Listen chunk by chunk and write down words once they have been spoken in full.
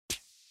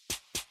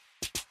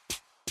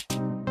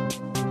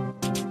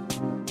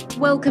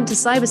Welcome to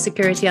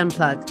Cybersecurity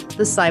Unplugged,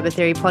 the Cyber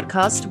Theory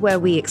podcast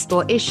where we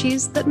explore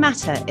issues that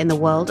matter in the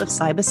world of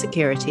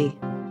cybersecurity.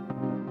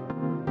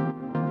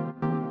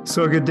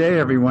 So good day,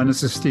 everyone.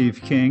 This is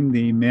Steve King,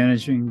 the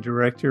Managing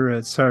Director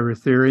at Cyber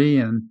Theory,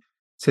 and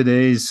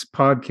today's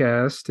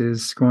podcast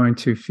is going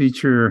to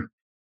feature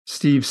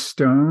Steve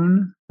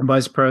Stone,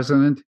 Vice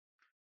President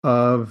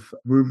of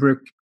Rubrik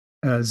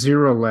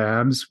Zero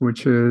Labs,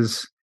 which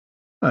is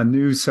a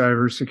new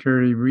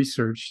cybersecurity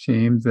research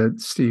team that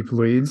Steve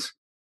leads.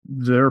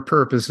 Their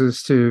purpose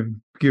is to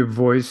give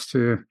voice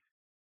to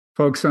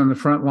folks on the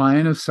front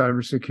line of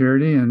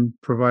cybersecurity and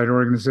provide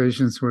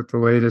organizations with the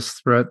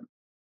latest threat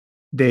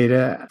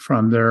data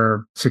from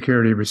their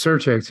security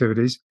research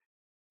activities.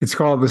 It's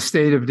called the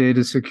State of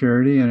Data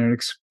Security, and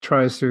it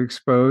tries to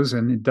expose,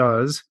 and it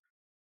does,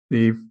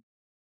 the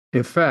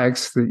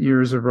effects that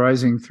years of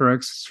rising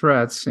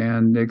threats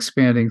and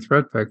expanding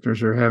threat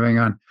vectors are having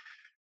on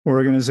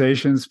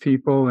organizations,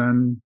 people,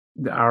 and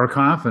our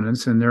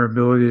confidence in their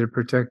ability to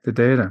protect the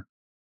data.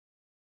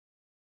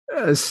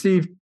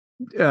 Steve,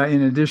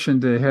 in addition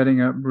to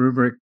heading up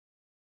Rubrik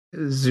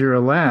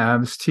Zero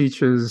Labs,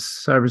 teaches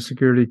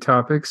cybersecurity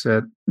topics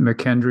at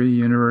McKendree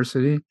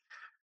University,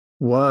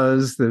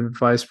 was the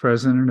vice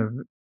president of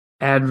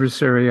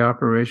adversary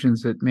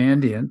operations at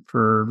Mandiant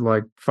for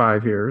like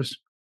 5 years,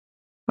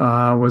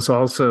 was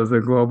also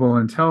the global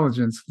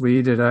intelligence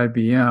lead at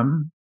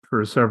IBM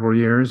for several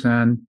years,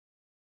 and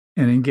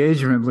an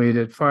engagement lead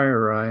at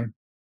FireEye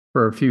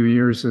for a few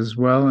years as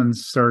well, and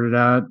started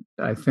out,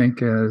 I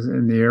think, as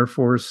in the Air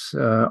Force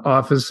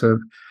Office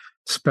of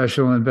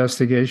Special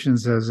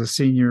Investigations as a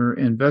senior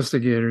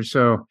investigator.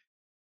 So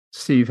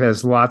Steve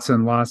has lots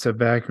and lots of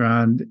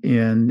background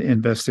in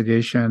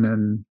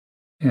investigation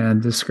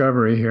and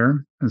discovery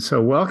here. And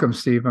so welcome,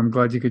 Steve. I'm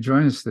glad you could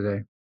join us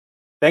today.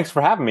 Thanks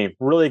for having me.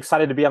 Really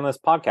excited to be on this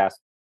podcast.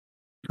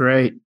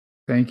 Great.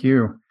 Thank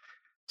you.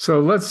 So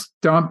let's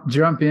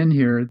jump in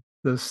here.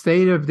 The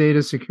State of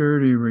Data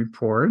Security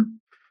report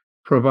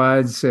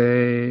provides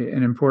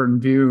an important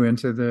view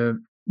into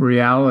the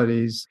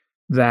realities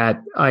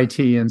that IT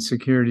and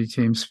security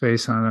teams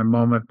face on a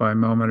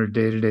moment-by-moment or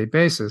day-to-day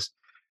basis.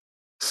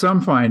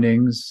 Some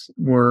findings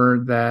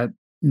were that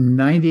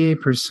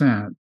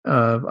 98%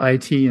 of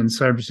IT and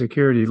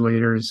cybersecurity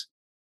leaders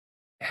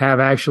have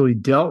actually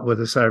dealt with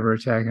a cyber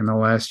attack in the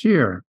last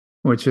year,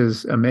 which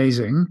is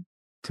amazing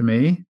to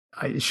me.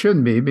 It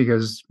shouldn't be,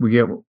 because we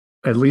get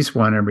at least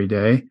one every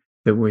day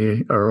that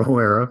we are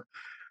aware of.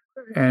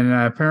 And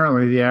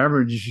apparently the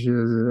average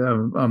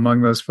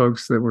among those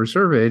folks that were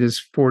surveyed is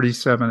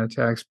 47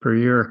 attacks per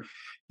year.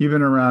 You've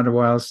been around a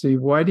while,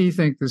 Steve. Why do you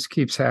think this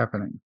keeps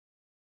happening?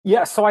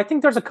 Yeah, so I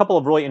think there's a couple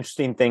of really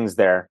interesting things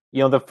there.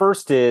 The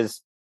first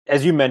is,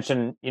 as you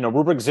mentioned,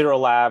 Rubrik Zero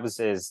Labs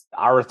is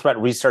our threat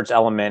research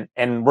element,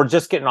 and we're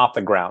just getting off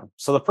the ground.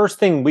 So the first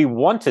thing we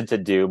wanted to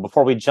do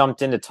before we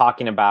jumped into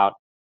talking about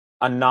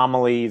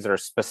anomalies or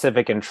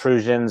specific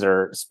intrusions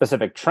or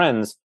specific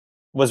trends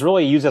was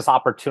really use this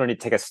opportunity to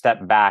take a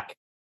step back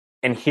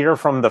and hear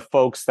from the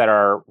folks that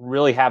are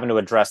really having to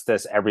address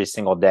this every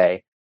single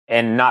day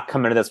and not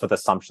come into this with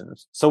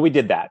assumptions. So we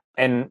did that.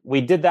 And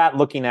we did that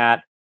looking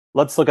at,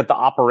 let's look at the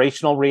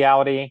operational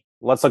reality,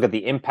 let's look at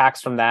the impacts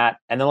from that,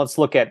 and then let's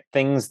look at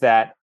things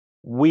that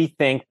we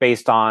think,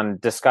 based on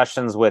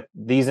discussions with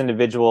these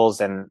individuals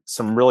and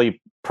some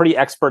really pretty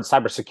expert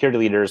cybersecurity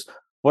leaders,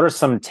 what are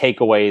some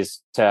takeaways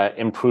to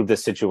improve the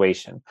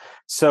situation?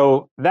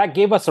 So that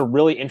gave us a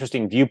really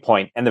interesting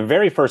viewpoint. And the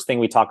very first thing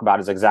we talk about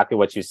is exactly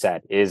what you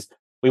said, is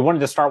we wanted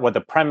to start with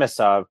the premise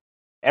of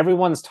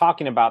everyone's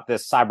talking about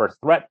this cyber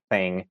threat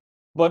thing,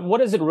 but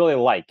what is it really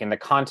like in the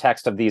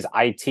context of these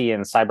IT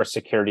and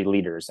cybersecurity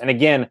leaders? And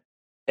again,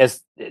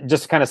 as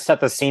just to kind of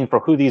set the scene for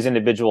who these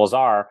individuals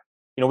are,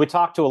 we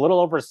talked to a little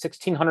over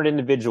 1,600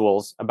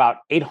 individuals, about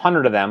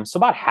 800 of them, so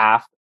about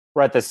half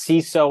were at the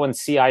CISO and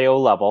CIO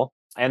level,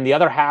 and the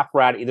other half were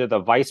at either the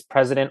vice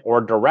president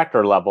or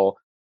director level,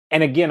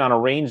 and again, on a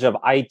range of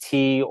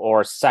IT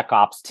or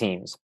SecOps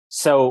teams.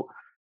 So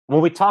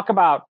when we talk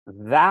about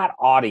that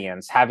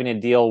audience having to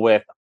deal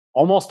with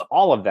almost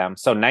all of them,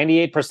 so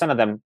 98% of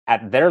them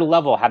at their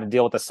level had to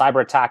deal with a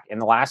cyber attack in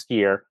the last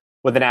year,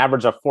 with an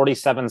average of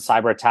 47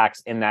 cyber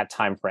attacks in that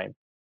time frame.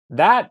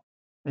 That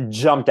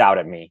jumped out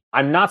at me.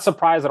 I'm not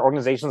surprised that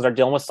organizations are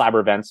dealing with cyber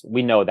events.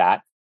 We know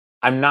that.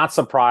 I'm not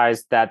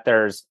surprised that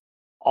there's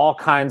all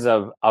kinds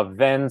of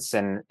events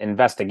and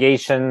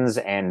investigations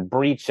and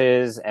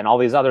breaches and all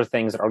these other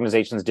things that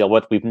organizations deal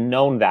with. We've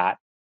known that.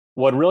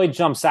 What really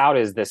jumps out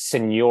is the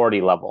seniority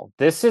level.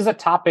 This is a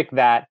topic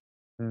that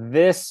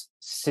this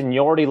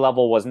seniority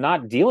level was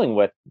not dealing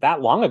with that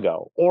long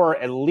ago, or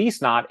at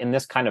least not in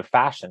this kind of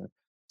fashion.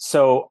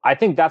 So I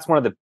think that's one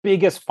of the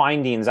biggest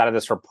findings out of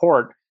this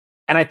report.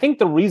 And I think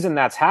the reason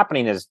that's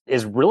happening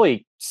is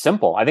really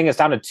simple. I think it's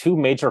down to two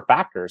major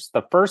factors.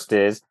 The first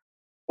is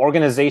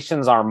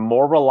organizations are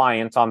more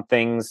reliant on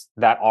things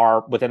that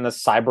are within the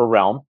cyber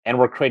realm, and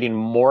we're creating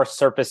more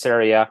surface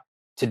area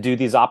to do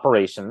these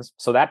operations.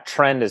 So that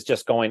trend is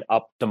just going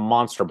up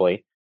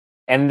demonstrably.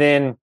 And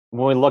then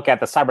when we look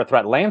at the cyber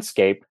threat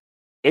landscape,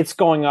 It's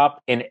going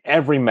up in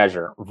every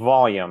measure: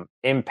 volume,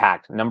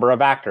 impact, number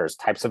of actors,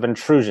 types of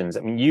intrusions.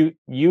 I mean,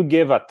 you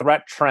give a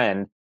threat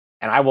trend,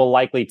 and I will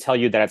likely tell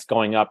you that it's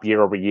going up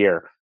year over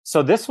year.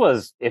 So this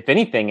was, if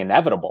anything,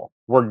 inevitable.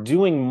 We're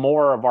doing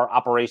more of our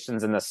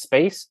operations in this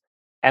space,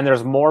 and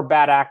there's more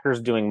bad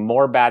actors doing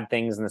more bad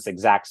things in this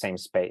exact same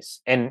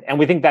space. And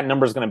we think that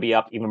number is going to be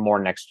up even more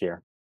next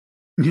year.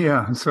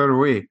 Yeah, and so do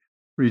we.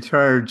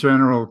 Retired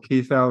General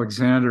Keith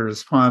Alexander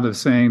is fond of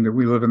saying that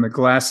we live in the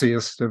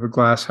glassiest of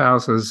glass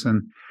houses.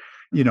 And,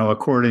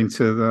 according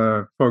to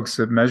the folks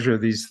that measure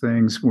these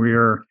things,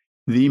 we're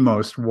the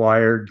most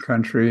wired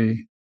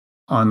country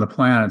on the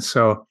planet.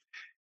 So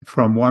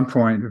from one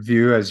point of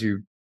view, as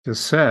you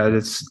just said,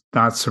 it's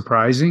not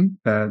surprising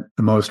that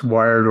the most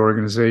wired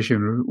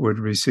organization would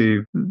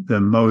receive the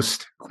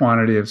most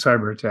quantity of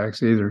cyber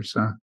attacks either.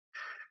 So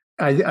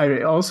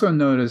I also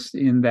noticed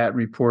in that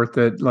report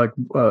that like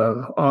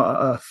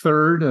a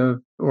third of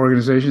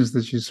organizations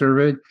that you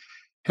surveyed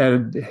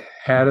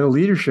had a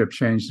leadership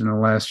change in the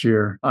last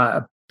year,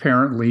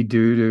 apparently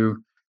due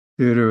to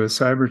a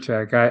cyber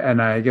attack.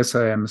 I guess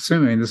I am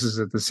assuming this is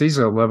at the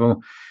CISO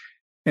level.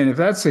 And if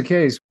that's the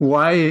case,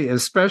 why,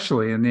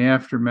 especially in the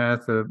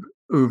aftermath of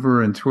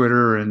Uber and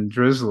Twitter and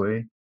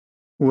Drizzly,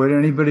 would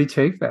anybody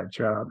take that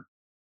job?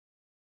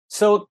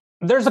 So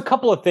there's a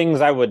couple of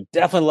things I would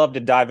definitely love to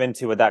dive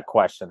into with that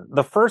question.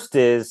 The first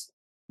is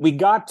we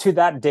got to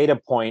that data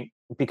point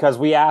because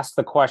we asked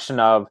the question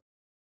of,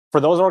 for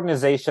those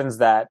organizations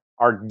that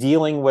are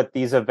dealing with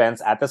these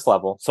events at this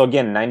level, so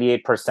again,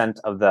 98%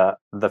 of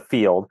the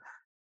field,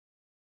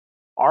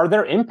 are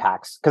there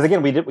impacts? Because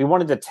again, we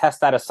wanted to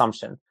test that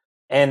assumption.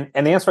 And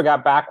the answer I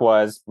got back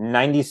was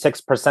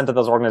 96% of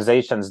those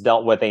organizations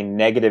dealt with a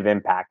negative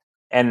impact.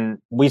 And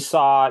we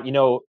saw,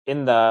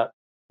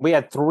 we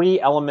had three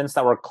elements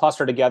that were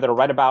clustered together,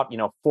 right about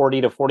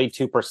 40 to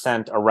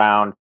 42%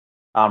 around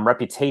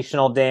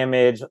reputational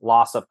damage,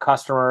 loss of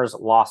customers,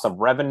 loss of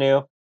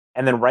revenue.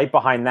 And then right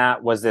behind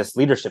that was this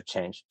leadership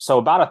change. So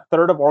about a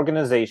third of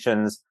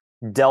organizations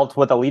dealt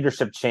with a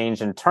leadership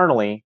change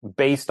internally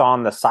based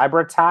on the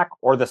cyber attack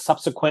or the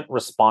subsequent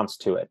response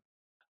to it.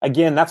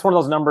 Again, that's one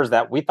of those numbers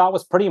that we thought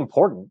was pretty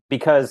important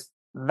because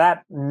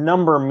that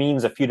number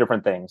means a few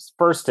different things.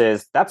 First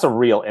is that's a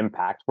real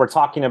impact. We're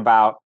talking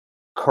about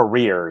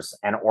careers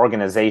and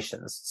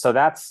organizations. So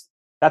that's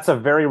a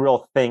very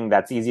real thing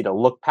that's easy to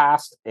look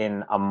past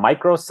in a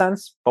micro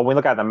sense. But when we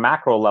look at the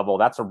macro level,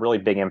 that's a really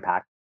big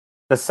impact.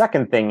 The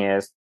second thing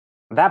is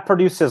that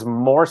produces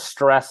more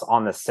stress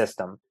on the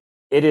system.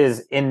 It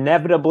is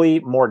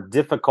inevitably more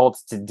difficult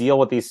to deal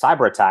with these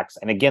cyber attacks.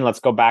 And again, let's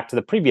go back to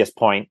the previous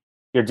point.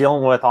 You're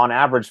dealing with, on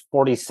average,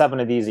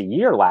 47 of these a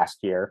year last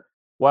year.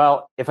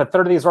 Well, if a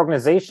third of these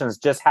organizations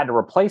just had to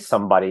replace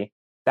somebody,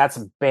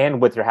 that's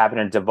bandwidth you're having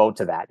to devote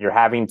to that. You're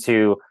having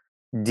to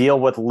deal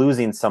with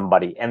losing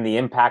somebody and the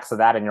impacts of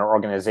that in your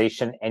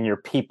organization and your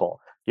people.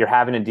 You're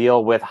having to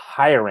deal with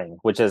hiring,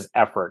 which is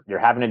effort. You're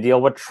having to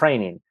deal with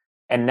training.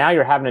 And now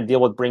you're having to deal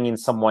with bringing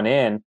someone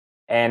in,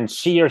 and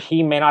she or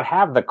he may not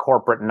have the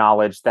corporate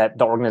knowledge that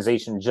the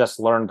organization just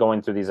learned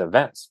going through these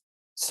events.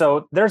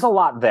 So there's a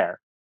lot there.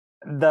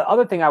 The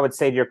other thing I would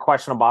say to your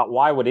question about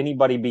why would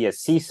anybody be a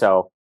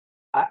CISO,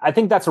 I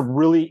think that's a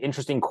really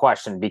interesting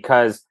question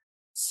because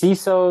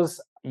CISOs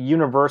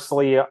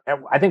universally,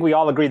 I think we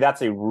all agree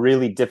that's a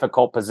really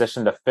difficult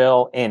position to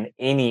fill in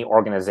any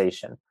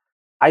organization.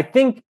 I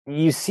think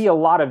you see a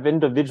lot of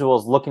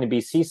individuals looking to be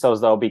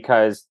CISOs, though,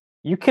 because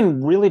you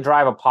can really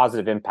drive a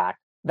positive impact.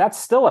 That's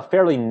still a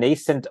fairly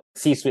nascent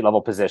C-suite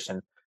level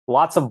position.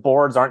 Lots of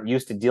boards aren't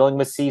used to dealing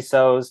with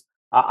CISOs.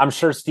 I'm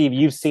sure, Steve,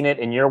 you've seen it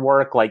in your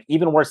work, like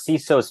even where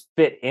CISOs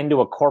fit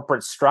into a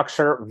corporate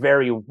structure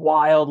very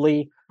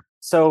wildly.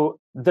 So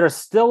there's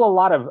still a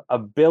lot of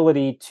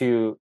ability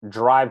to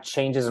drive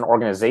changes in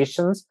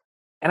organizations.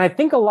 And I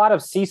think a lot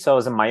of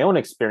CISOs, in my own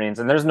experience,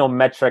 and there's no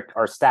metric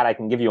or stat I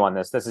can give you on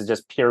this, this is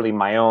just purely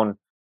my own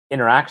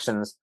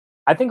interactions.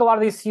 I think a lot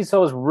of these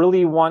CISOs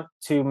really want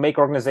to make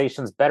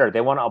organizations better.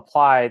 They want to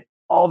apply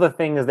all the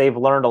things they've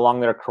learned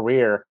along their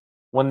career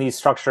when these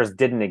structures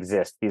didn't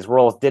exist, these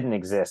roles didn't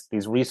exist,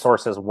 these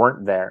resources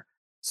weren't there.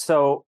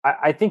 So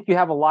I think you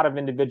have a lot of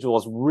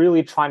individuals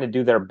really trying to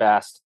do their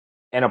best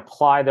and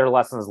apply their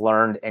lessons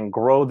learned and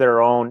grow their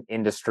own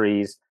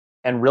industries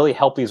and really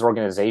help these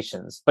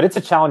organizations. But it's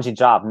a challenging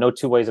job, no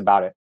two ways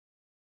about it.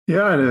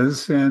 Yeah, it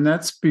is. And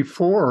that's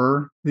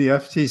before the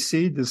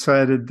FTC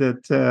decided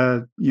that,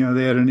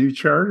 they had a new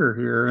charter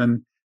here,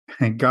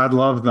 and God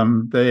love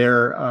them.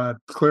 They're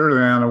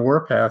clearly on a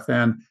warpath.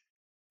 And,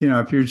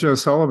 if you're Joe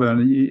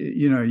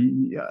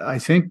Sullivan, I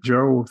think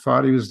Joe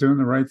thought he was doing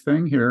the right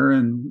thing here.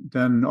 And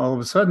then all of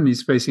a sudden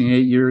he's facing 8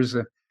 years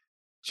of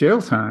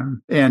jail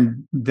time.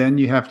 And then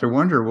you have to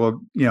wonder,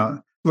 well,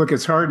 look,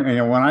 it's hard.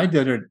 When I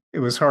did it, it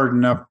was hard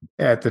enough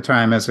at the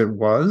time as it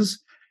was.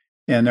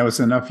 And that was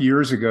enough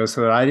years ago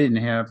so that I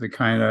didn't have the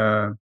kind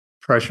of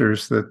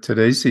pressures that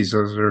today's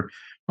CISOs are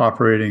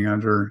operating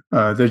under.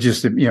 They're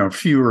just,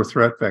 fewer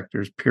threat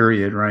vectors,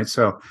 period, right?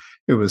 So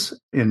it was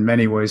in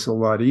many ways a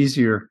lot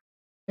easier.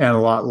 and a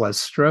lot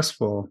less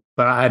stressful.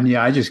 But I mean,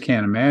 I just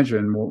can't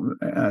imagine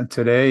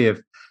today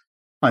if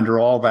under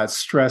all that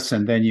stress,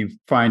 and then you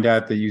find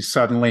out that you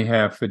suddenly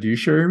have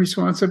fiduciary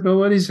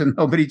responsibilities and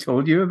nobody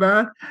told you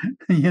about,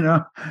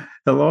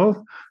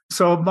 hello.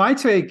 So my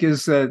take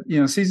is that,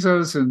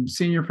 CISOs and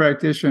senior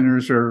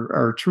practitioners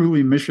are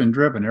truly mission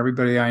driven.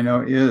 Everybody I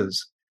know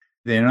is.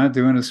 They're not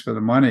doing this for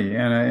the money.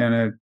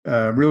 And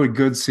a really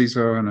good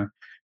CISO and a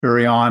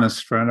very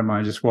honest friend of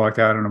mine just walked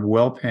out on a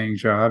well-paying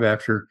job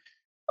after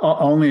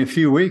only a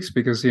few weeks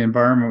because the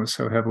environment was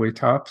so heavily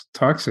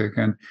toxic.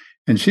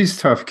 And she's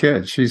a tough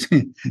kid. She's,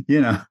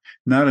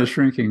 not a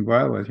shrinking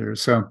violet here.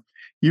 So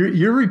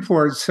your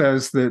report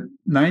says that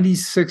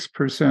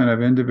 96%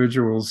 of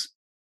individuals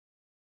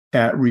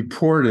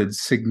reported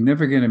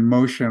significant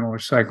emotional or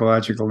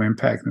psychological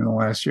impact in the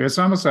last year. It's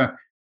almost a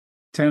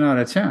 10 out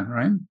of 10,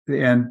 right?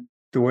 And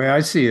the way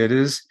I see it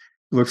is,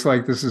 looks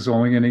like this is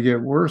only going to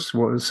get worse.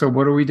 So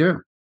what do we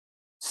do?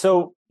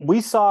 So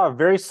we saw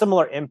very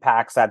similar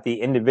impacts at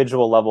the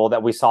individual level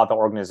that we saw at the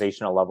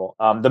organizational level.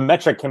 The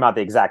metric came out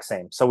the exact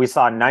same. So we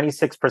saw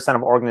 96%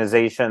 of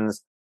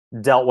organizations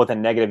dealt with a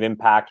negative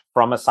impact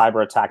from a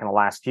cyber attack in the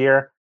last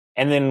year.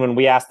 And then when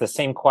we asked the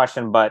same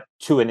question, but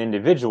to an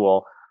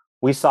individual,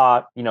 we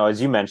saw,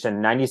 as you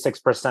mentioned,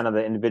 96% of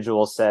the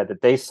individuals said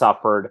that they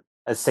suffered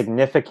a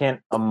significant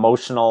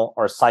emotional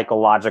or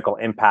psychological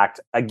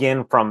impact,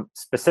 again, from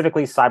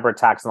specifically cyber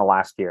attacks in the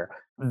last year.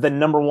 The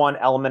number one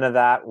element of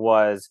that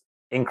was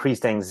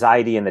increased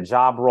anxiety in the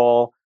job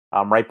role.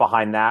 Right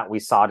behind that, we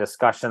saw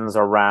discussions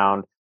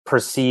around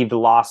perceived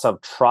loss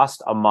of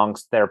trust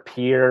amongst their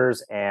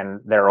peers and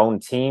their own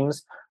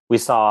teams. We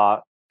saw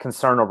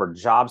concern over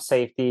job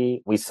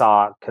safety. We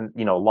saw,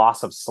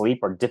 loss of sleep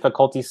or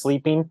difficulty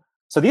sleeping.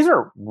 So these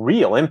are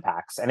real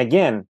impacts. And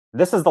again,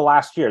 this is the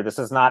last year. This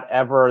is not,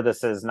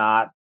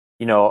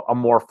 a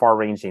more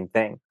far-ranging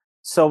thing.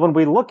 So when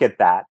we look at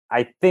that,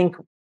 I think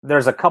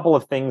there's a couple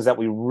of things that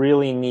we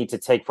really need to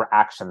take for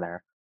action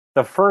there.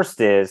 The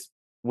first is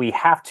we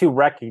have to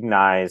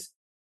recognize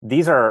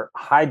these are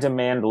high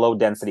demand, low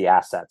density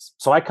assets.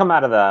 So I come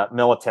out of the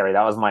military.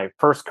 That was my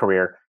first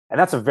career. And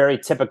that's a very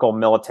typical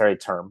military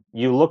term.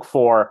 You look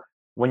for,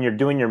 when you're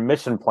doing your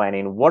mission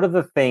planning, what are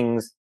the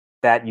things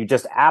that you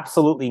just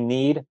absolutely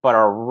need, but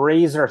are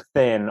razor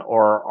thin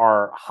or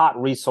are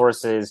hot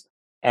resources,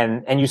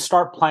 and you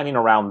start planning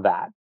around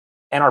that.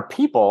 And our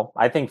people,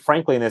 I think,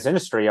 frankly, in this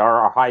industry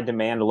are high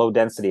demand, low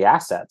density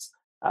assets.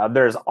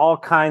 There's all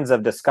kinds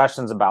of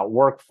discussions about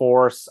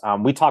workforce.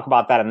 We talk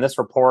about that in this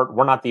report.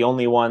 We're not the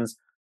only ones.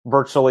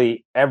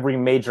 Virtually every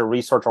major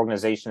research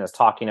organization is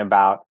talking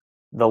about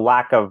the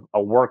lack of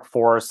a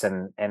workforce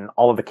and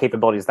all of the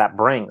capabilities that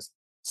brings.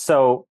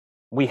 So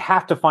we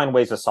have to find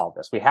ways to solve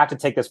this. We have to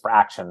take this for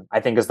action, I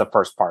think, is the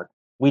first part.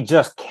 We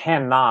just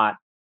cannot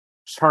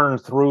churn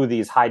through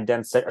these high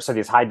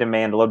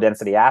demand, low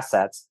density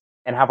assets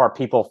and have our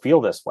people feel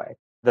this way.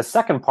 The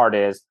second part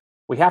is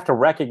we have to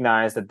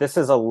recognize that this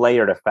is a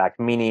layered effect,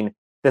 meaning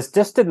this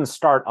just didn't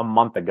start a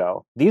month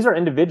ago. These are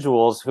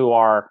individuals who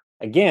are,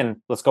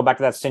 again, let's go back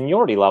to that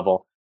seniority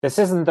level. This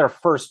isn't their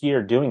first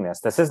year doing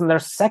this. This isn't their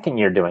second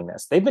year doing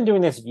this. They've been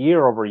doing this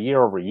year over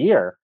year over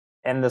year.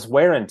 And this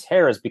wear and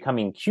tear is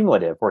becoming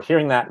cumulative. We're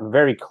hearing that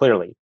very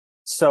clearly.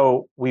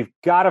 So we've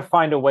got to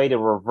find a way to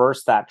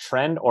reverse that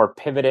trend or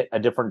pivot it a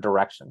different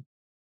direction.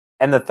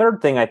 And the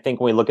third thing I think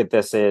when we look at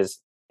this is,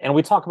 and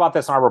we talk about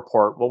this in our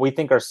report, what we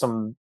think are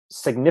some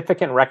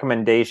significant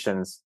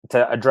recommendations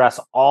to address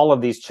all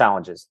of these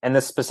challenges. And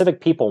this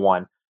specific people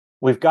one,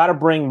 we've got to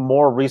bring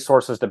more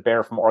resources to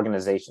bear from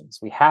organizations.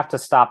 We have to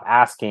stop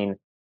asking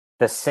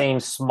the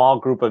same small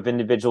group of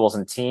individuals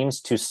and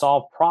teams to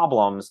solve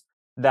problems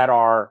that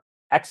are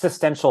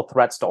existential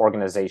threats to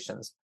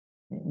organizations.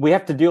 We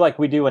have to do like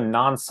we do in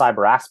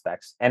non-cyber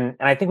aspects. And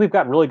I think we've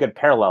got really good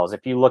parallels.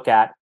 If you look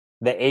at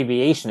the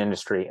aviation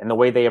industry and the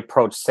way they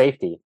approach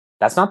safety,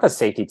 that's not the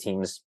safety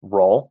team's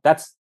role.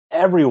 That's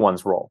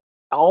everyone's role.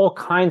 All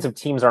kinds of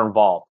teams are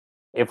involved.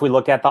 If we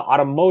look at the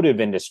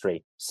automotive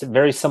industry,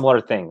 very similar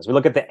things. We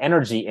look at the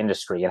energy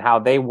industry and how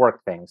they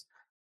work things.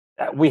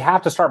 We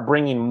have to start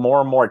bringing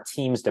more and more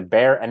teams to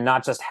bear and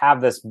not just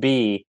have this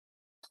be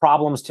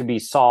problems to be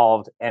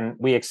solved, and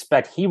we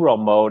expect hero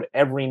mode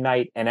every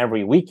night and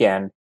every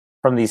weekend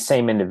from these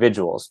same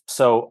individuals.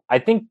 So I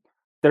think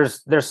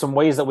there's some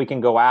ways that we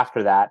can go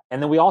after that. And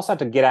then we also have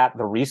to get at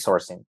the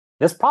resourcing.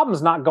 This problem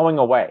is not going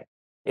away.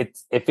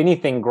 It's, if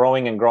anything,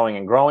 growing and growing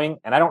and growing.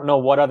 And I don't know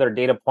what other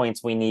data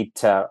points we need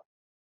to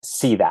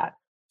see that.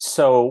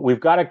 So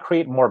we've got to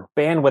create more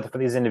bandwidth for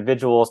these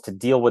individuals to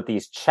deal with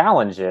these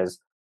challenges,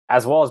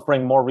 as well as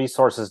bring more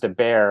resources to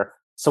bear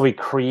so we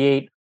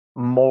create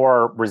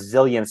more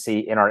resiliency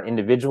in our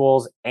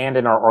individuals and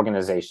in our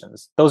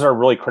organizations. Those are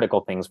really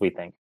critical things, we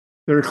think.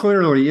 There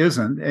clearly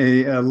isn't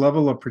a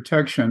level of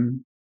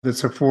protection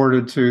that's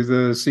afforded to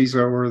the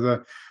CISO or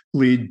the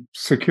lead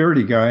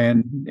security guy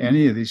in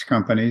any of these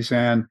companies.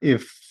 And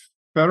if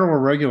federal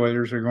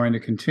regulators are going to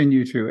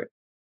continue to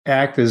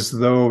act as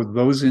though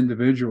those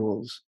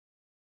individuals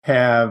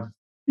have,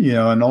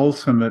 an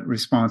ultimate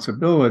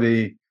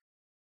responsibility,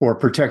 or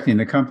protecting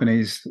the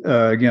companies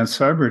against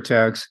cyber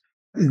attacks,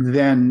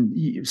 then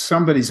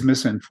somebody's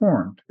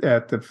misinformed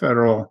at the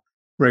federal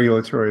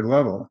regulatory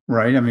level,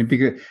 right? I mean,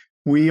 because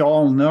we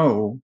all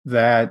know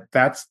that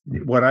that's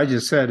what I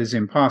just said is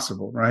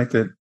impossible, right?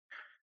 That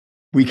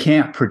we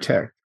can't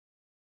protect,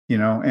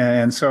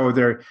 and so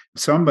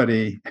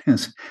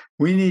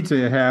we need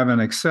to have an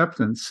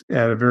acceptance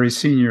at a very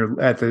senior,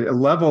 at the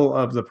level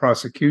of the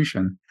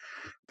prosecution,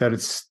 that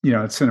it's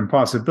an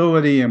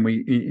impossibility, and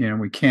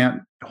we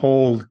can't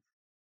hold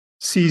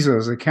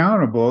CISOs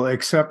accountable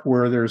except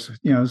where there's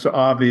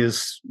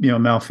obvious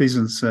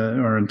malfeasance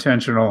or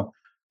intentional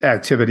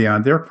activity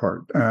on their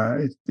part.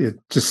 It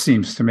just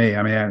seems to me.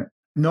 I mean,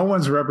 no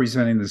one's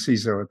representing the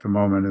CISO at the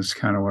moment is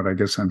kind of what I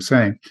guess I'm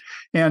saying.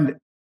 And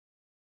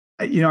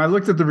I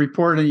looked at the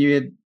report, and you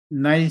had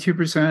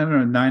 92%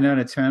 or 9 out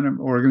of 10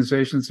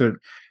 organizations that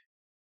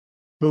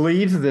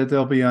believe that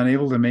they'll be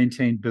unable to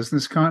maintain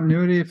business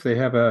continuity if they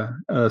have a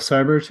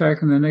cyber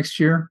attack in the next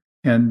year.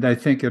 And I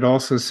think it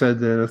also said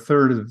that a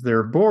third of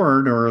their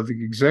board or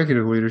the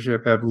executive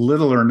leadership have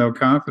little or no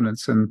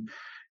confidence in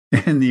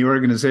the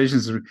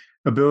organization's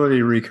ability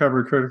to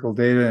recover critical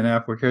data and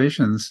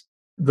applications.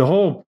 The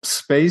whole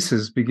space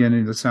is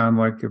beginning to sound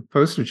like a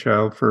poster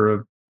child for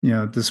a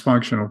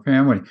dysfunctional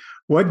family.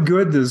 What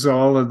good does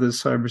all of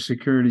this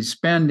cybersecurity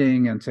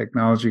spending and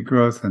technology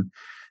growth and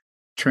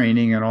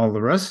training and all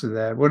the rest of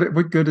that?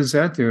 What good does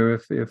that do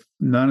if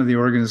none of the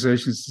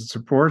organizations it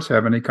supports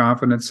have any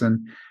confidence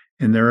in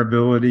their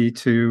ability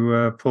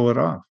to pull it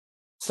off?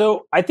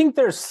 So I think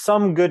there's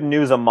some good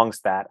news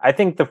amongst that. I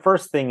think the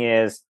first thing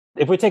is,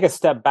 if we take a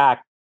step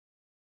back,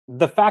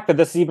 the fact that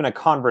this is even a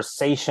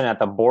conversation at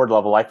the board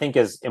level, I think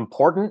is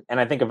important, and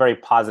I think a very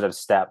positive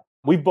step.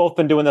 We've both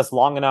been doing this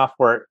long enough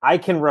where I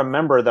can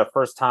remember the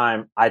first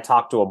time I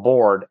talked to a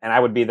board, and I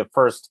would be the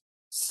first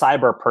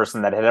cyber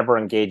person that had ever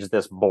engaged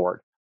this board.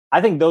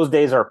 I think those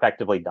days are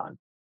effectively done.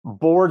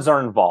 Boards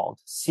are involved.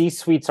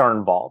 C-suites are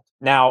involved.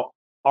 Now,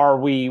 are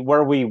we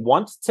where we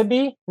want to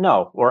be?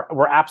 No,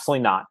 we're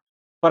absolutely not.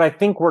 But I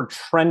think we're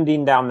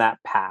trending down that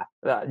path.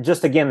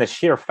 Just again, the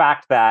sheer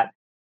fact that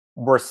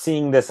we're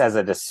seeing this as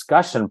a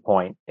discussion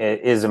point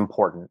is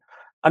important.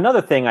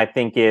 Another thing I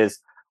think is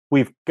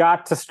we've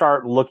got to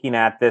start looking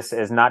at this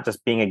as not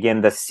just being, again,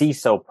 the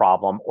CISO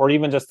problem or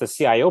even just the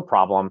CIO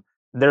problem.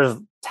 There's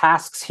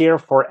tasks here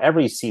for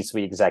every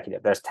C-suite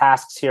executive. There's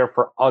tasks here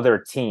for other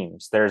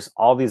teams. There's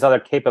all these other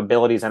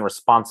capabilities and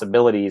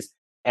responsibilities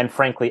and,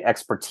 frankly,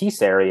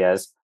 expertise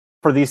areas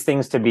for these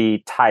things to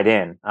be tied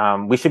in.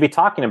 We should be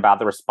talking about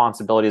the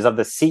responsibilities of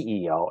the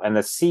CEO and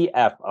the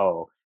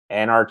CFO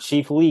and our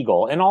chief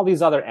legal and all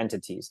these other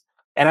entities.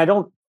 And I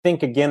don't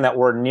think, again, that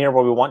we're near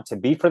where we want to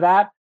be for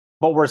that,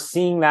 but we're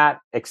seeing that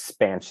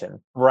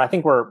expansion where I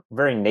think we're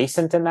very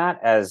nascent in that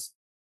as,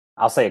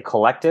 I'll say, a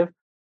collective.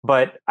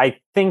 But I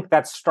think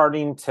that's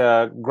starting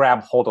to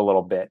grab hold a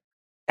little bit.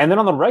 And then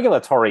on the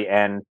regulatory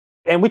end,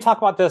 and we talk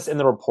about this in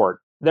the report,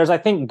 there's, I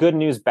think, good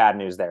news, bad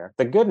news there.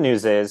 The good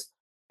news is,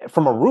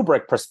 from a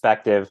Rubrik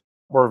perspective,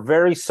 we're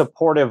very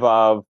supportive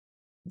of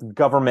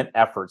government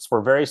efforts.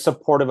 We're very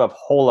supportive of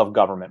whole of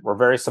government. We're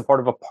very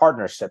supportive of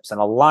partnerships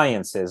and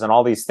alliances and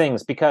all these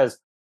things, because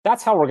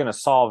that's how we're going to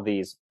solve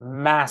these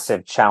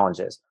massive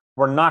challenges.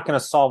 We're not going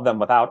to solve them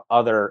without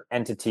other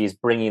entities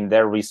bringing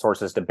their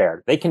resources to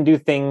bear. They can do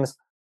things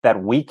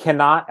that we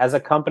cannot as a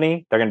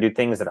company. They're going to do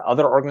things that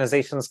other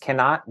organizations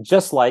cannot,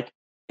 just like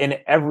in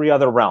every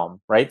other realm,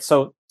 right?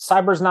 So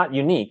cyber is not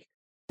unique.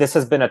 This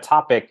has been a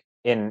topic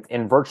in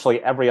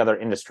virtually every other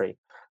industry.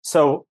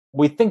 So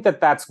we think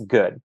that that's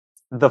good.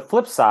 The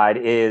flip side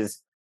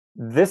is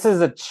this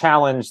is a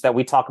challenge that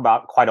we talk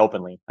about quite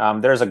openly.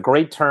 There's a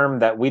great term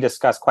that we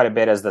discuss quite a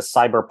bit as the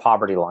cyber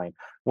poverty line.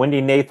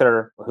 Wendy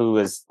Nather, who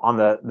is on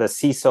the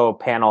CISO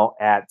panel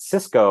at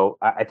Cisco,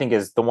 I think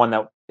is the one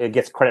that it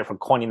gets credit for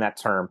coining that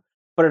term.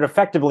 But it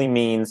effectively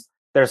means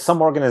there's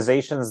some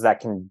organizations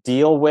that can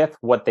deal with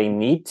what they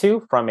need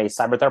to from a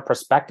cyber threat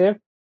perspective,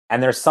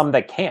 and there's some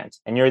that can't.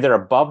 And you're either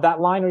above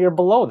that line or you're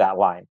below that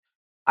line.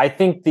 I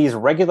think these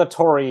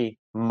regulatory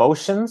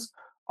motions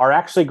are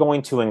actually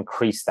going to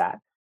increase that.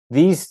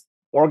 These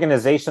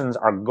organizations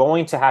are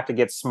going to have to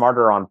get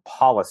smarter on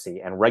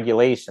policy and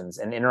regulations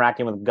and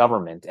interacting with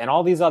government and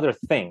all these other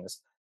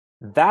things.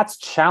 That's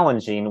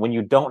challenging when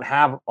you don't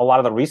have a lot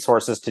of the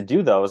resources to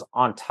do those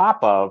on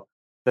top of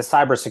the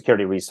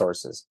cybersecurity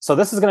resources. So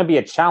this is going to be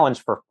a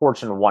challenge for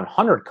Fortune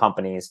 100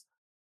 companies.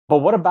 But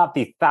what about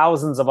the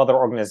thousands of other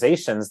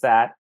organizations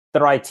that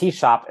their IT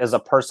shop is a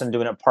person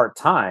doing it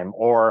part-time,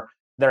 or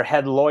their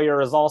head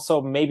lawyer is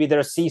also maybe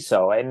their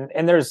CISO,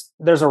 and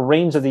there's a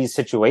range of these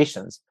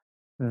situations.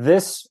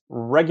 This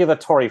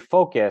regulatory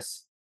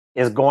focus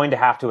is going to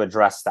have to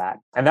address that.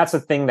 And that's the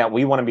thing that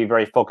we want to be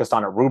very focused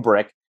on at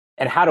Rubrik.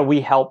 And how do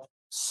we help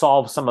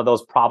solve some of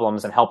those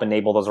problems and help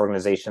enable those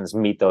organizations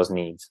meet those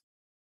needs?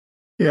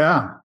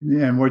 Yeah.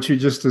 And what you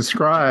just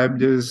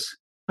described is,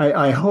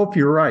 I hope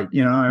you're right.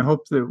 I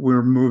hope that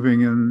we're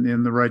moving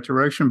in the right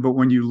direction. But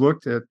when you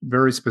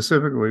very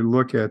specifically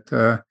look at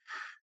the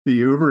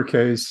Uber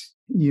case,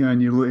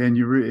 and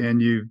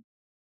you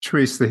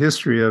trace the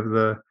history of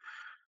the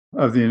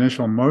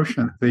initial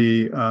motion.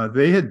 They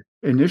had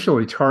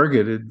initially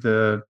targeted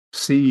the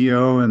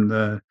CEO and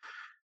the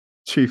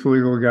chief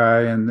legal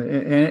guy and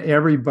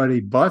everybody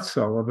but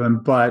Sullivan.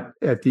 But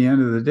at the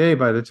end of the day,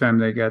 by the time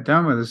they got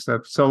done with this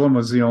stuff, Sullivan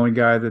was the only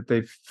guy that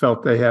they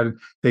felt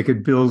they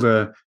could build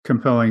a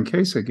compelling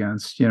case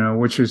against,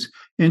 which is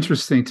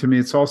interesting to me.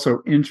 It's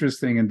also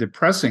interesting and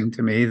depressing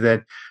to me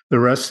that the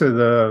rest of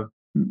the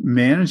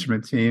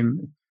management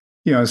team,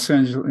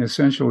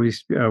 essentially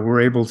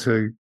were able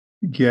to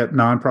get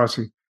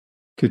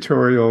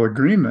non-prosecutorial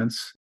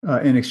agreements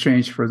in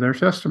exchange for their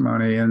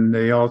testimony, and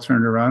they all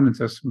turned around and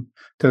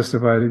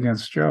testified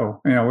against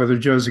Joe. Whether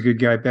Joe's a good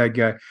guy, bad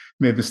guy,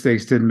 made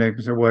mistakes, didn't make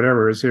mistakes,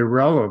 whatever, is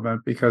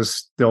irrelevant,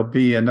 because there'll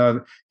be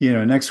another.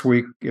 Next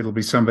week it'll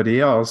be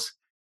somebody else.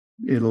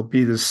 It'll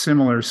be the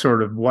similar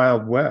sort of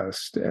Wild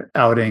West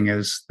outing,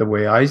 as the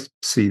way I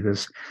see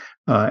this.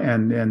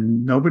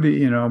 And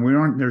nobody,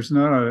 there's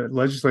not a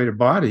legislative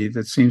body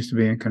that seems to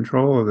be in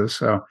control of this,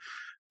 so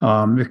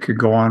it could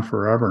go on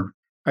forever.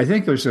 I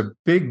think there's a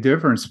big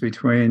difference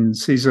between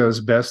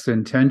CISO's best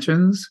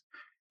intentions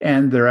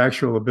and their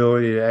actual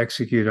ability to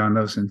execute on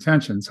those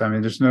intentions. I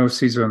mean, there's no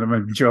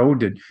CISO. Joe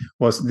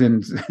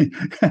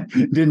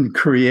didn't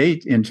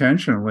create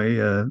intentionally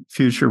a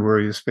future where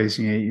he was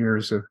facing 8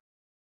 years of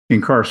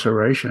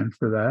incarceration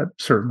for that,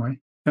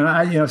 certainly.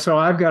 And so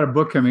I've got a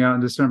book coming out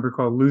in December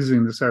called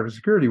 "Losing the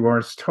Cybersecurity War."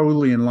 It's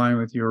totally in line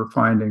with your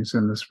findings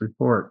in this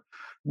report.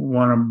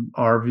 One of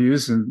our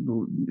views,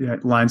 and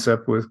it lines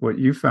up with what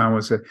you found,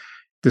 was that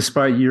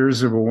despite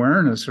years of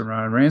awareness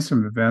around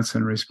ransom events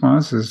and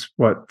responses,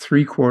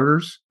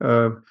 3/4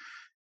 of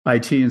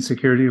IT and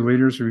security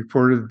leaders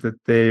reported that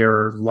they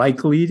are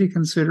likely to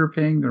consider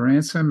paying the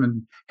ransom,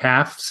 and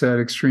half said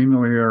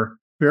extremely or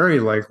very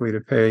likely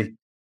to pay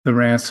the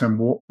ransom.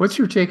 What's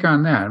your take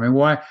on that? I mean,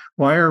 why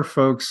are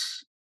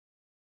folks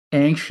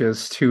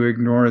anxious to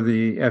ignore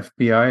the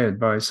FBI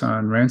advice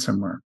on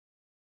ransomware?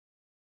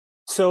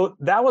 So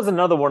that was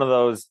another one of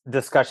those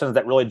discussions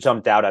that really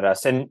jumped out at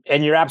us. And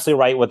you're absolutely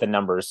right with the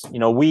numbers.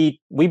 We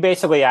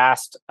basically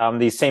asked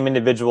these same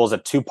individuals a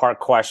two-part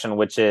question,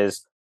 which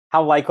is,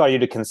 how likely are you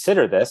to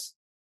consider this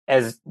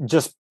as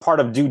just part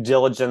of due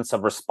diligence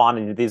of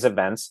responding to these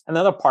events? And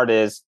the other part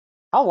is,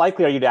 how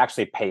likely are you to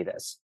actually pay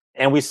this?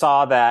 And we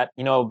saw that,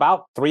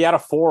 about 3 out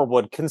of 4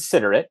 would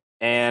consider it.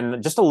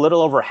 And just a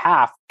little over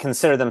half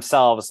consider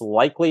themselves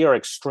likely or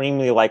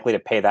extremely likely to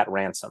pay that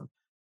ransom.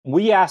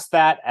 We asked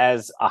that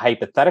as a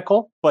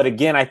hypothetical, but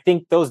again, I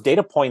think those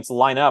data points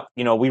line up.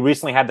 We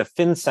recently had the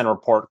FinCEN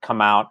report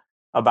come out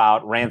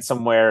about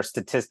ransomware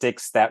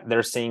statistics that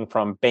they're seeing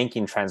from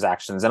banking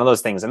transactions and all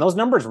those things. And those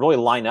numbers really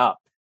line up.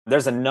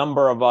 There's a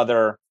number of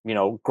other,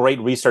 great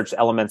research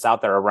elements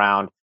out there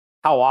around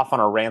how often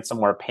are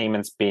ransomware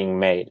payments being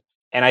made.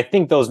 And I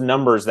think those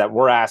numbers that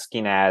we're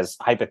asking as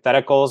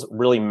hypotheticals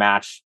really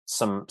match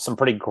some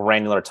pretty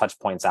granular touch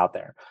points out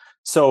there.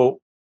 So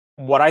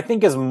what I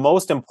think is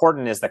most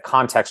important is the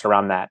context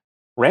around that.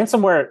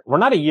 Ransomware, we're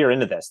not a year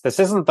into this. This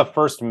isn't the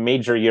first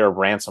major year of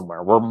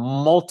ransomware. We're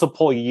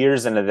multiple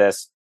years into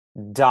this,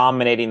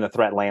 dominating the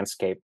threat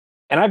landscape.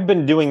 And I've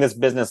been doing this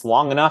business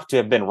long enough to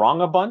have been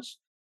wrong a bunch.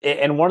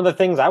 And one of the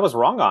things I was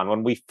wrong on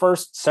when we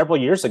first, several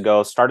years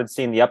ago, started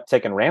seeing the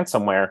uptick in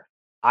ransomware,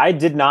 I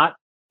did not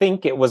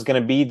think it was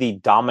going to be the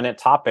dominant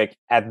topic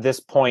at this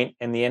point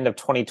in the end of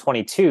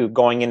 2022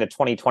 going into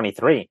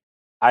 2023.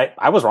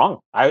 I was wrong.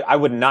 I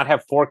would not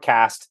have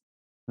forecast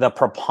the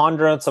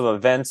preponderance of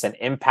events and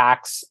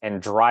impacts and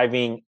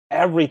driving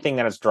everything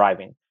that it's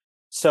driving.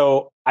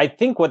 So I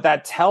think what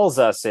that tells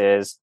us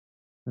is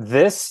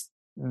there's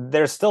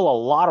still a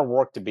lot of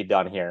work to be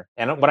done here.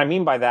 And what I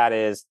mean by that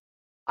is,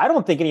 I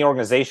don't think any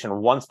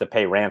organization wants to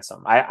pay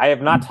ransom. I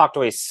have not talked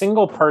to a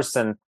single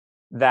person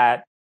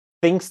that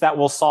thinks that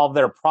will solve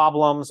their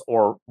problems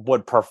or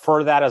would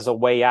prefer that as a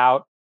way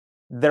out.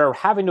 They're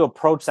having to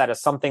approach that as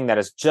something that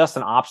is just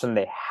an option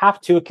they have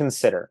to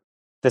consider.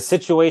 The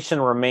situation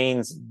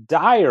remains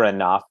dire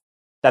enough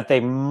that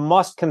they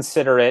must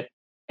consider it.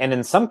 And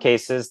in some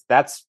cases,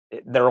 that's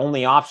their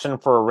only option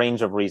for a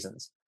range of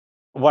reasons.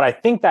 What I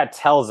think that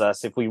tells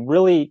us, if we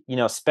really,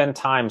 spend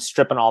time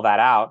stripping all that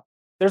out,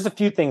 there's a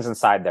few things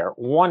inside there.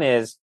 One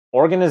is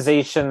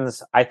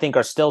organizations, I think,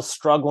 are still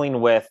struggling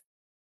with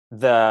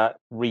the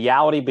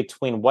reality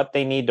between what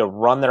they need to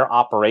run their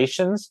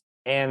operations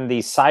and the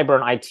cyber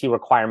and IT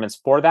requirements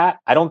for that.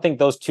 I don't think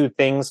those two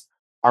things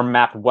are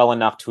mapped well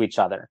enough to each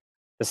other.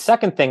 The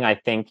second thing I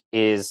think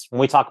is, when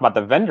we talk about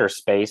the vendor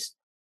space,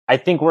 I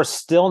think we're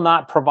still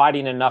not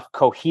providing enough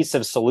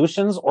cohesive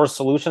solutions or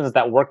solutions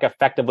that work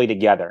effectively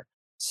together.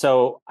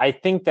 So I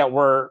think that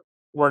we're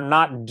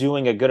not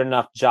doing a good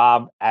enough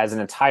job as an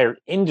entire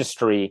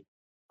industry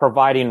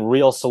providing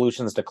real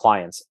solutions to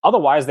clients.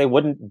 Otherwise, they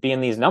wouldn't be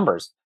in these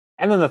numbers.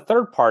 And then the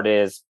third part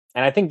is,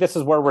 and I think this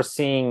is where we're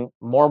seeing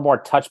more and more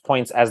touch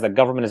points as the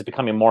government is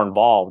becoming more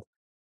involved,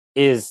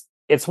 is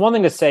it's one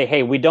thing to say,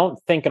 hey, we don't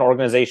think an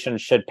organization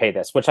should pay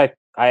this, which I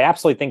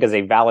absolutely think is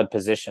a valid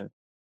position.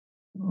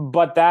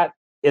 But that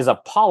is a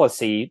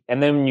policy.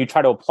 And then when you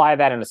try to apply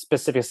that in a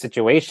specific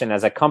situation,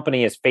 as a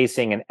company is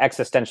facing an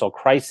existential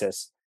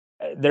crisis,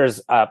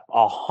 there's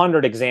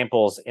 100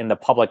 examples in the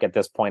public at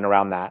this point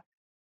around that.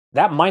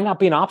 That might not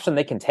be an option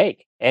they can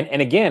take.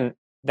 And again,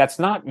 that's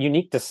not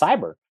unique to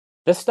cyber.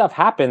 This stuff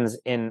happens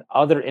in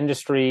other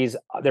industries.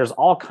 There's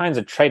all kinds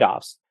of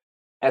trade-offs.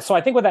 And so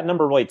I think what that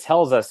number really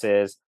tells us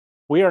is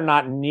we are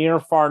not near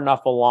far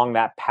enough along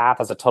that path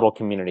as a total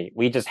community.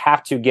 We just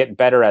have to get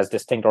better as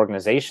distinct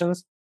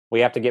organizations. We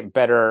have to get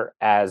better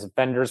as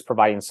vendors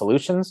providing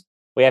solutions.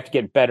 We have to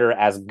get better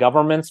as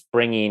governments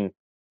bringing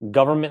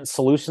government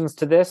solutions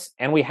to this.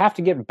 And we have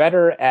to get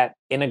better at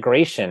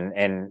integration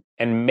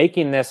and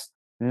making this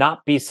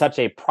not be such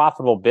a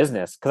profitable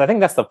business. Because I think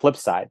that's the flip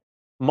side.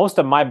 Most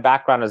of my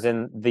background is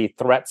in the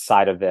threat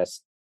side of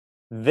this.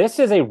 This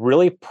is a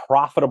really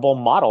profitable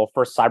model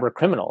for cyber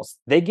criminals.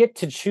 They get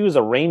to choose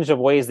a range of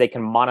ways they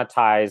can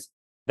monetize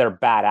their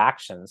bad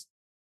actions.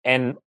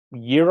 And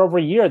year over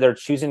year, they're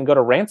choosing to go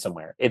to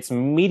ransomware. It's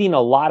meeting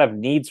a lot of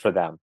needs for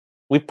them.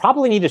 We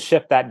probably need to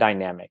shift that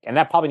dynamic. And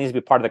that probably needs to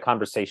be part of the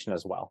conversation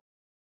as well.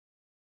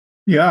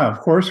 Yeah, of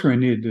course we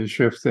need to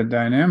shift the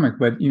dynamic.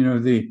 But,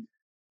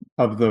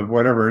 of the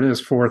whatever it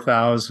is,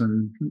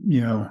 4,000,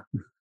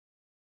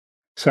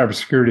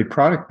 cybersecurity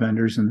product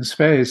vendors in the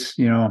space,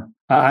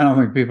 I don't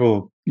think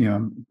people,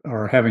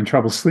 are having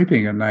trouble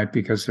sleeping at night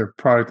because their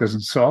product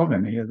doesn't solve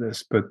any of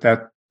this. But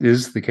that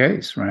is the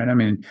case, right? I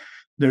mean,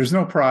 there's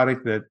no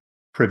product that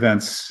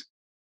prevents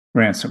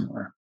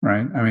ransomware,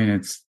 right? I mean,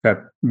 it's that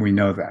we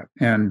know that.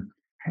 And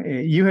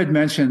you had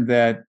mentioned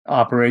that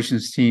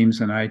operations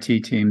teams and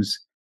IT teams,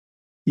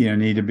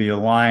 need to be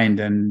aligned.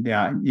 And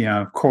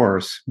of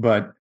course,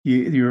 but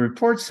your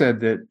report said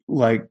that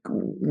like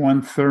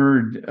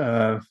 1/3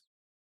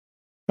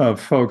 of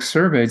folks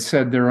surveyed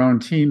said their own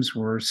teams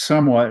were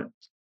somewhat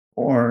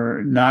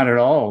or not at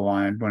all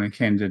aligned when it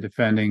came to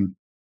defending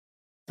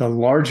the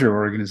larger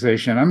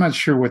organization. I'm not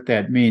sure what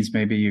that means.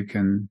 Maybe you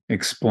can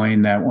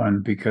explain that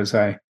one, because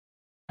I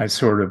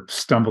sort of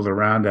stumbled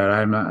around that.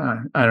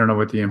 I don't know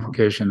what the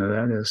implication of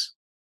that is.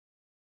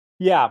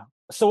 Yeah.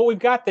 So what we've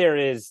got there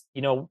is,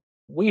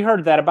 we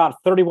heard that about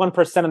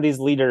 31% of these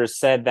leaders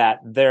said that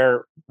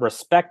their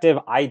respective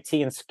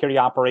IT and security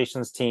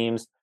operations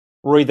teams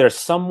were either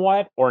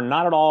somewhat or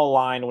not at all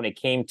aligned when it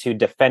came to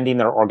defending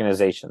their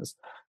organizations.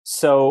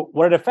 So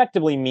what it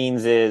effectively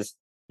means is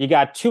you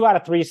got 2 out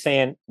of 3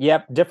 saying,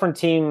 yep, different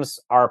teams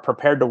are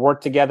prepared to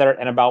work together,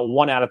 and about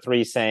 1 out of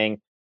 3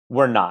 saying,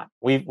 we're not.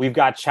 We've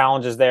got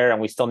challenges there,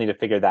 and we still need to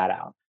figure that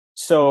out.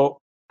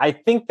 So I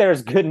think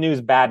there's good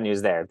news, bad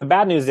news there. The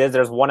bad news is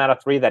there's 1 out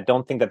of 3 that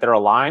don't think that they're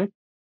aligned,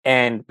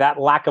 and that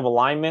lack of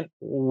alignment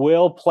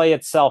will play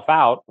itself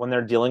out when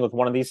they're dealing with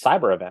one of these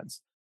cyber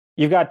events.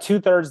 You've got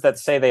 2/3 that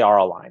say they are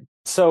aligned.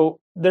 So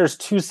there's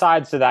 2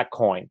 sides to that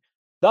coin.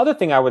 The other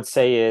thing I would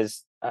say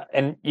is,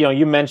 and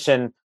you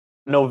mentioned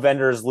no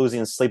vendors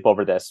losing sleep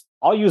over this.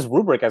 I'll use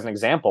Rubrik as an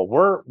example.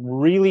 We're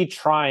really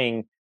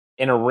trying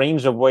in a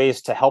range of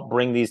ways to help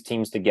bring these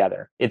teams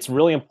together. It's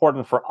really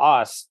important for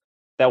us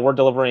that we're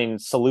delivering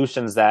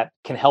solutions that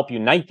can help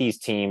unite these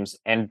teams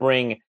and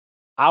bring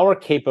our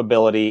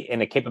capability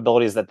into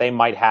capabilities that they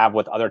might have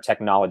with other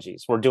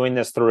technologies. We're doing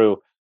this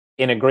through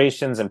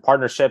integrations and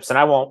partnerships. And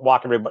I won't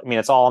walk everybody. I mean,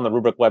 it's all on the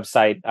Rubrik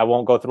website. I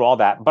won't go through all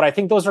that, but I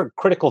think those are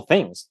critical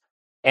things.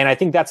 And I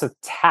think that's a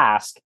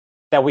task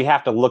that we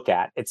have to look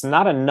at. It's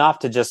not enough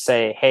to just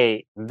say,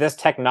 hey, this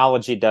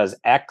technology does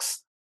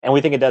X, and we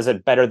think it does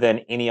it better than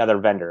any other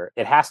vendor.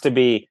 It has to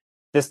be,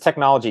 this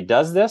technology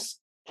does this.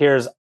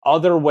 Here's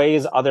other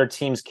ways other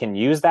teams can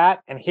use that.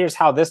 And here's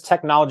how this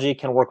technology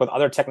can work with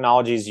other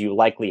technologies you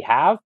likely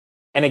have.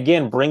 And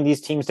again, bring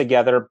these teams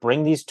together,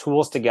 bring these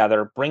tools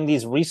together, bring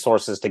these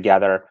resources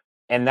together.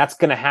 And that's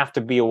going to have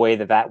to be a way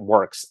that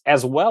works,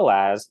 as well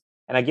as,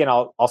 and again,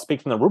 I'll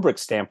speak from the Rubrik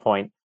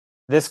standpoint,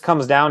 this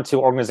comes down to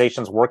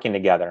organizations working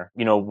together.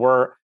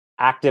 We're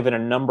active in a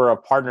number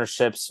of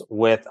partnerships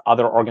with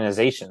other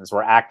organizations.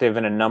 We're active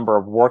in a number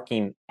of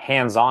working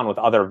hands-on with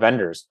other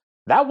vendors.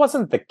 That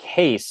wasn't the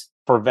case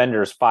for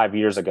vendors 5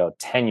 years ago,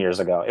 10 years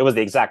ago. It was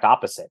the exact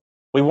opposite.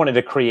 We wanted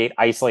to create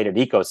isolated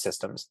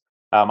ecosystems.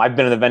 I've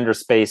been in the vendor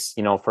space,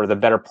 for the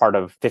better part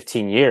of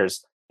 15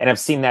 years, and I've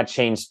seen that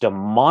change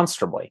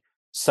demonstrably.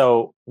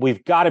 So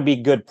we've got to be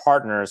good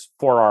partners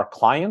for our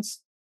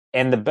clients.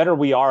 And the better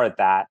we are at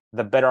that,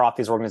 the better off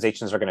these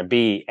organizations are going to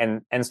be.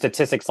 And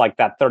statistics like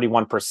that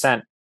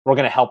 31%, we're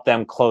going to help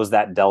them close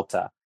that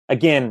delta.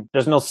 Again,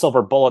 there's no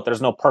silver bullet.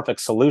 There's no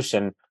perfect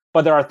solution,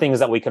 but there are things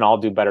that we can all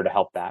do better to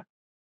help that.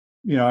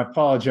 I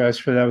apologize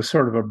for that. It was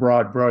sort of a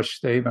broad brush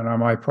statement on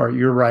my part.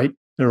 You're right.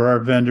 There are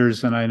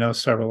vendors, and I know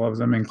several of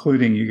them,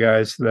 including you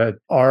guys, that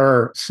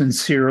are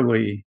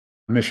sincerely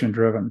mission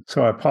driven.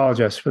 So I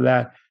apologize for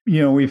that.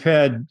 We've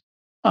had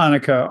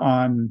Annika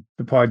on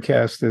the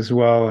podcast as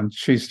well, and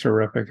she's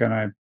terrific, and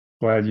I'm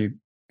glad you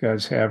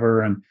guys have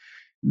her. And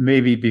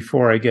maybe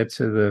before I get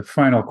to the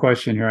final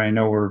question here, I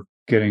know we're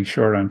getting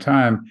short on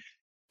time,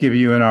 give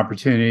you an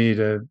opportunity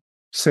to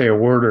say a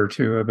word or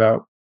two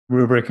about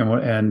Rubrik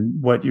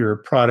and what your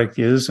product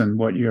is and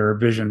what your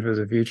vision for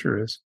the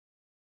future is.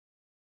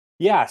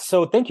 Yeah,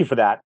 so thank you for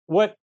that.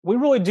 What we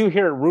really do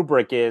here at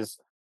Rubrik is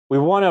we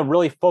want to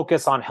really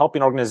focus on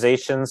helping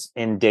organizations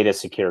in data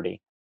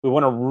security. We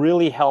want to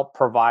really help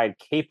provide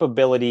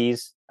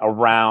capabilities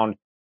around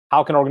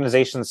how can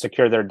organizations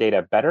secure their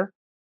data better.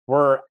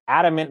 We're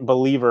adamant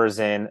believers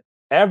in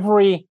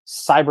every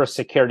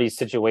cybersecurity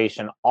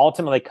situation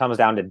ultimately comes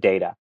down to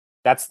data.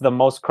 That's the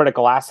most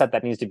critical asset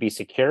that needs to be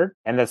secured,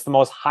 and that's the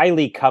most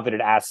highly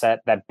coveted asset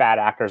that bad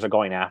actors are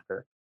going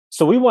after.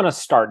 So we want to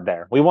start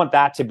there. We want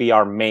that to be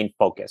our main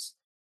focus.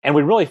 And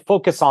we really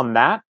focus on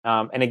that.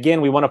 And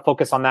again, we want to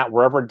focus on that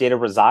wherever data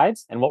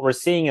resides. And what we're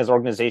seeing is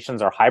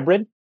organizations are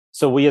hybrid.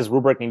 So we as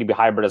Rubrik need to be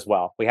hybrid as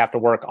well. We have to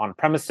work on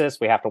premises.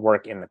 We have to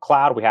work in the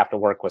cloud. We have to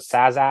work with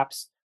SaaS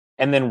apps,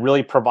 and then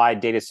really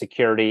provide data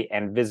security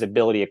and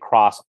visibility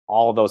across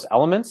all of those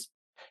elements.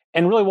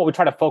 And really what we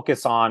try to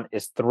focus on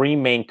is three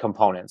main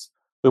components.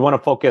 We want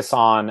to focus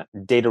on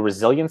data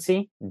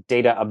resiliency,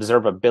 data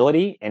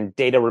observability, and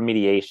data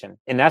remediation.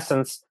 In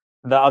essence,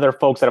 the other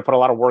folks that have put a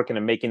lot of work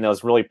into making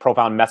those really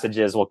profound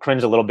messages will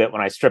cringe a little bit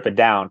when I strip it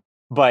down.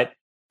 But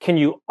can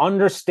you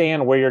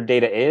understand where your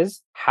data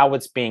is, how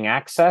it's being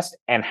accessed,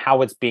 and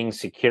how it's being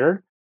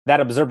secured? That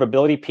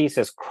observability piece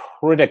is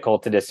critical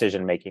to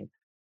decision making.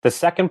 The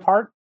second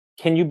part,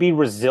 can you be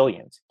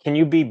resilient? Can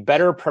you be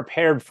better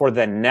prepared for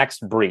the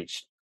next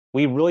breach?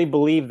 We really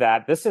believe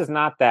that this is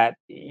not that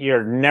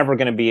you're never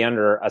going to be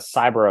under a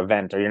cyber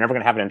event or you're never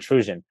going to have an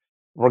intrusion.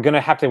 We're going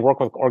to have to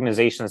work with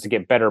organizations to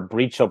get better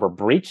breach over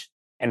breach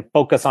and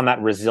focus on that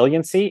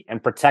resiliency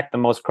and protect the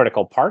most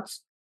critical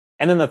parts.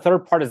 And then the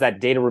third part is that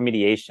data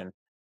remediation.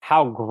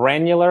 How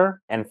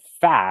granular and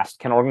fast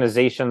can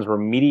organizations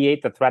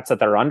remediate the threats that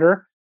they're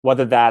under,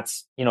 whether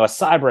that's, a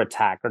cyber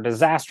attack or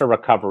disaster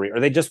recovery, or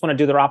they just want to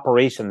do their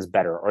operations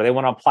better, or they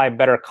want to apply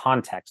better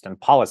context and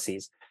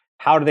policies.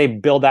 How do they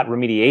build that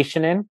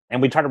remediation in?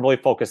 And we try to really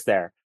focus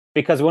there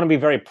because we want to be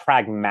very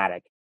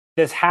pragmatic.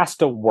 This has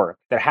to work.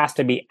 There has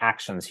to be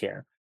actions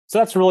here. So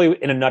that's really,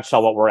 in a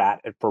nutshell, what we're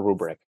at for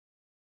Rubrik.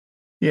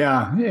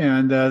 Yeah,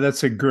 and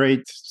that's a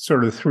great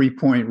sort of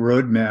 3-point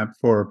roadmap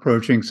for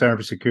approaching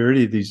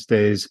cybersecurity these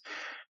days.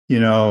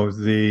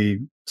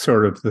 The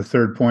sort of the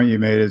third point you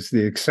made is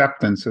the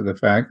acceptance of the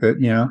fact that,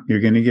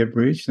 you're going to get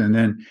breached. And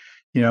then,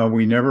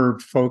 we never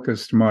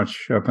focused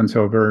much up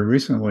until very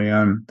recently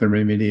on the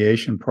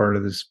remediation part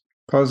of this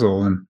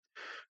puzzle. And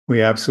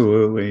we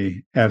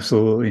absolutely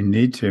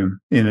need to,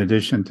 in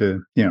addition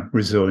to,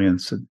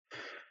 resilience.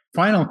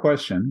 Final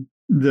question.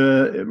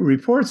 The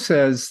report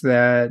says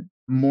that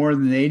more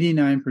than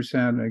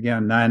 89%,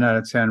 again, 9 out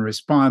of 10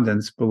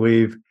 respondents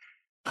believe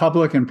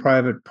public and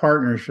private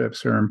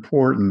partnerships are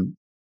important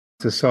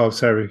to solve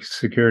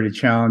cybersecurity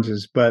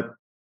challenges, but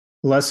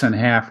less than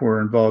half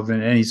were involved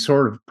in any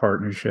sort of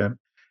partnership.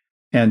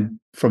 And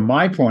from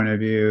my point of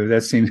view,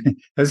 that seems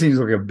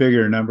like a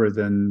bigger number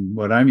than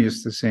what I'm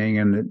used to seeing,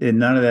 and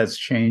none of that's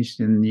changed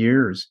in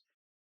years.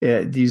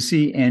 Do you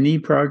see any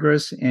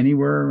progress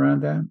anywhere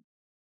around that?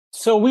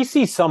 So we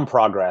see some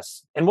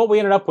progress. And what we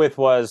ended up with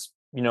was,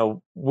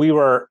 we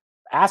were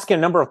asking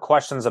a number of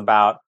questions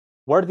about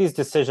where do these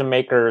decision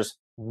makers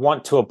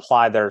want to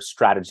apply their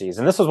strategies.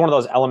 And this was one of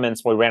those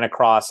elements we ran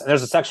across. And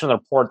there's a section of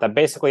the report that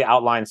basically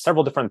outlines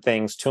several different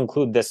things to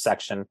include this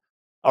section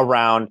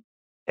around.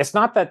 It's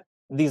not that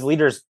these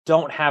leaders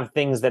don't have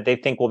things that they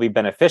think will be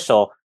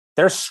beneficial.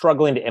 They're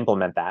struggling to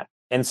implement that.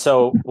 And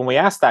so when we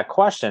asked that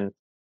question,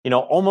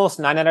 almost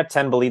 9 out of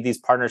 10 believe these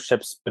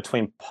partnerships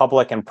between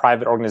public and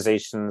private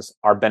organizations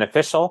are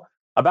beneficial.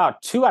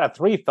 About 2 out of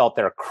 3 felt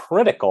they're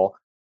critical,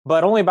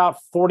 but only about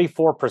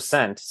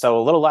 44%, so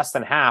a little less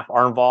than half,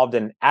 are involved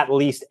in at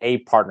least a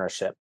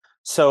partnership.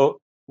 So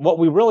what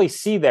we really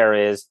see there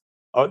is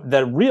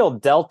the real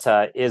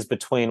delta is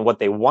between what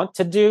they want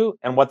to do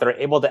and what they're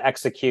able to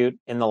execute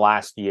in the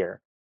last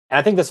year. And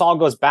I think this all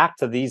goes back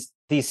to these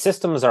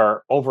systems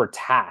are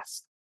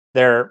overtasked.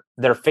 They're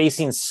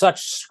facing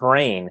such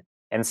strain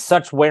and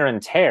such wear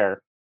and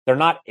tear. They're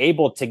not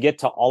able to get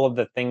to all of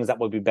the things that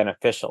would be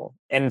beneficial.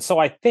 And so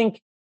I think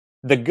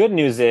the good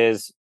news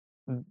is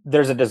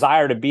there's a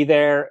desire to be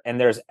there and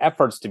there's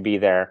efforts to be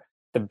there.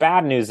 The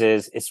bad news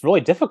is it's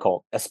really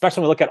difficult,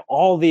 especially when we look at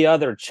all the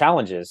other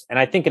challenges. And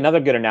I think another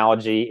good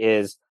analogy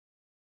is,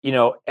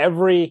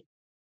 every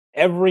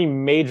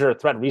major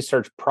threat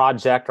research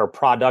project or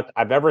product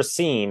I've ever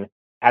seen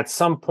at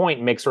some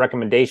point makes a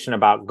recommendation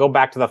about go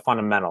back to the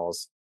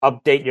fundamentals,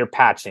 update your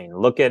patching,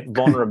 look at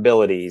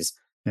vulnerabilities,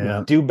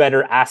 do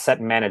better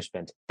asset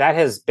management. That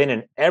has been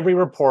in every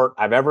report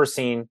I've ever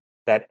seen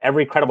that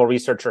every credible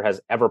researcher has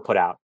ever put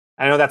out.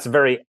 I know that's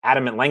very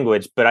adamant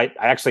language, but I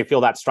actually feel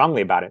that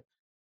strongly about it.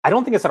 I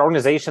don't think it's that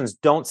organizations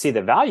don't see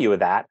the value of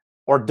that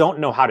or don't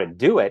know how to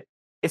do it.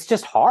 It's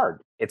just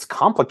hard. It's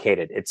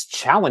complicated. It's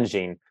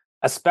challenging,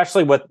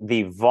 especially with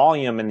the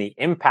volume and the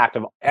impact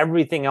of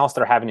everything else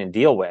they're having to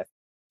deal with.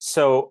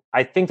 So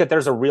I think that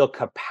there's a real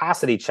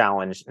capacity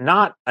challenge,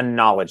 not a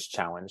knowledge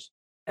challenge.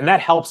 And that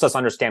helps us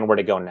understand where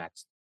to go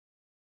next.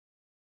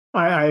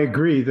 I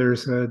agree.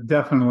 There's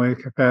definitely a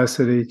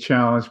capacity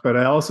challenge, but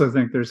I also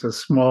think there's a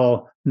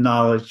small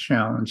knowledge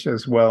challenge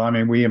as well. I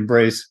mean, we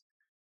embrace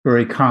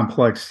very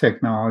complex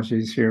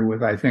technologies here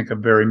with, I think, a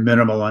very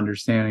minimal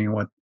understanding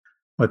of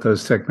what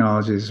those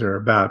technologies are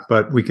about.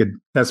 But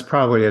that's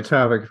probably a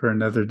topic for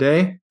another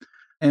day.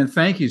 And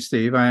thank you,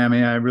 Steve. I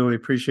mean, I really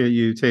appreciate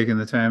you taking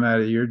the time out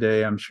of your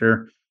day. I'm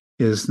sure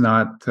is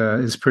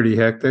pretty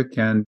hectic,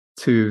 and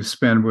to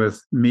spend with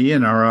me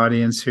and our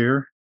audience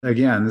here.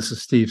 Again, this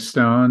is Steve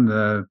Stone,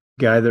 the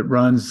guy that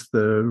runs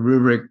the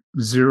Rubrik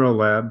Zero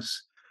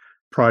Labs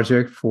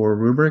project for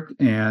Rubrik,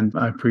 and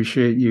I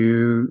appreciate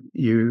you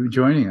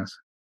joining us.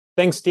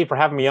 Thanks, Steve, for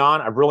having me on.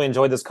 I've really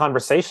enjoyed this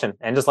conversation,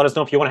 and just let us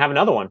know if you want to have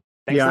another one.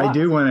 Thanks a lot. I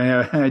do want to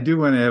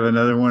have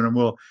another one, and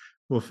we'll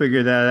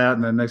figure that out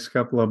in the next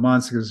couple of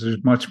months because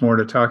there's much more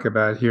to talk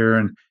about here,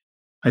 and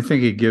I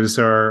think it gives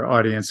our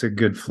audience a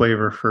good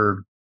flavor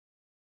for,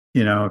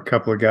 a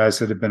couple of guys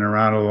that have been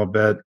around a little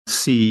bit,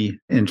 see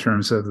in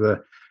terms of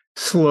the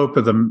slope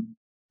of the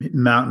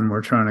mountain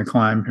we're trying to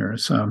climb here.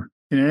 So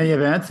in any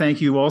event,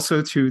 thank you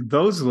also to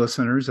those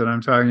listeners that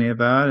I'm talking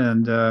about,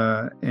 and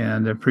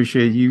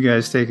appreciate you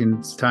guys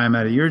taking time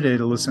out of your day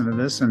to listen to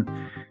this. And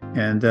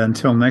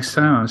until next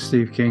time, I'm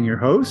Steve King, your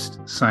host,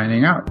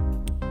 signing out.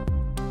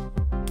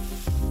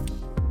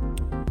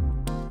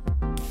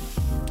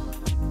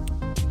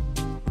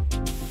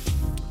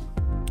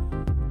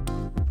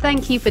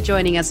 Thank you for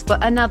joining us for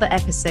another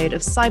episode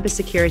of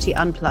Cybersecurity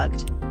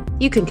Unplugged.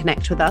 You can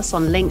connect with us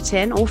on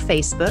LinkedIn or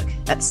Facebook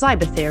at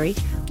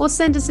Cybertheory, or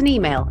send us an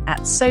email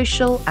at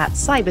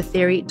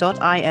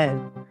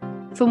social@cybertheory.io.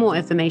 For more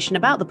information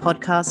about the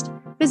podcast,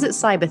 visit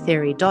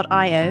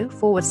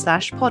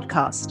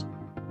cybertheory.io/podcast.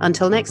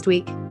 Until next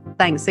week,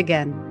 thanks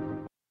again.